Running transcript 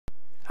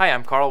Hi,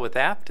 I'm Carl with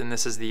Apt, and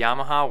this is the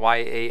Yamaha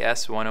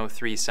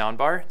YAS103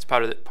 soundbar. It's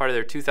part of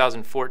their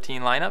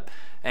 2014 lineup,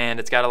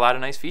 and it's got a lot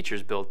of nice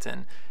features built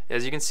in.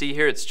 As you can see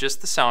here, it's just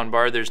the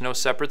soundbar. There's no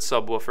separate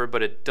subwoofer,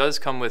 but it does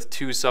come with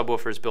two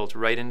subwoofers built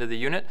right into the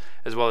unit,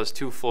 as well as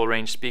two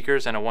full-range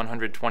speakers and a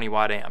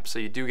 120-watt amp. So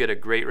you do get a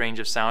great range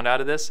of sound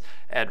out of this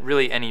at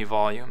really any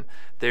volume.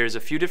 There's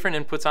a few different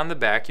inputs on the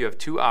back. You have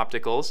two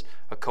opticals,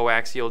 a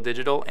coaxial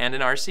digital, and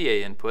an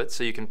RCA input,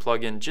 so you can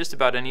plug in just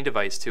about any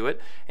device to it.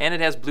 And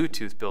it has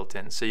Bluetooth built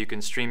in, so you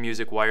can stream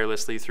music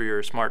wirelessly through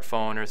your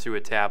smartphone or through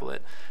a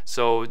tablet.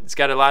 So it's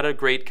got a lot of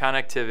great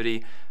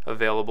connectivity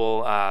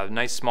available,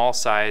 nice small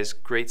size,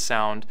 great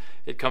sound.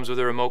 It comes with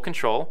a remote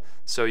control,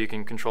 so you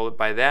can control it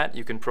by that.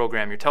 You can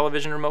program your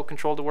television remote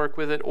control to work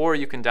with it, or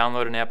you can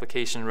download an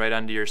application right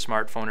onto your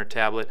smartphone or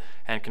tablet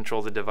and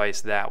control the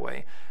device that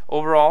way.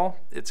 Overall,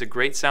 it's a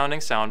great sounding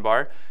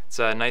soundbar. It's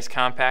nice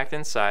compact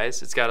in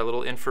size. It's got a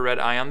little infrared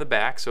eye on the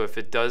back, so if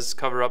it does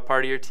cover up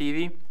part of your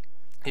TV,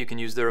 you can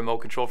use the remote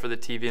control for the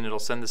TV and it'll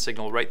send the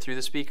signal right through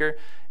the speaker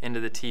into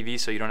the TV,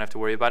 so you don't have to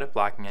worry about it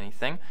blocking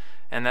anything.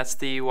 And that's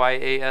the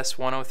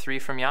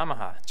YAS103 from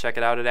Yamaha. Check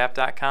it out at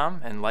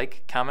abt.com and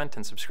like, comment,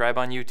 and subscribe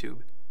on YouTube.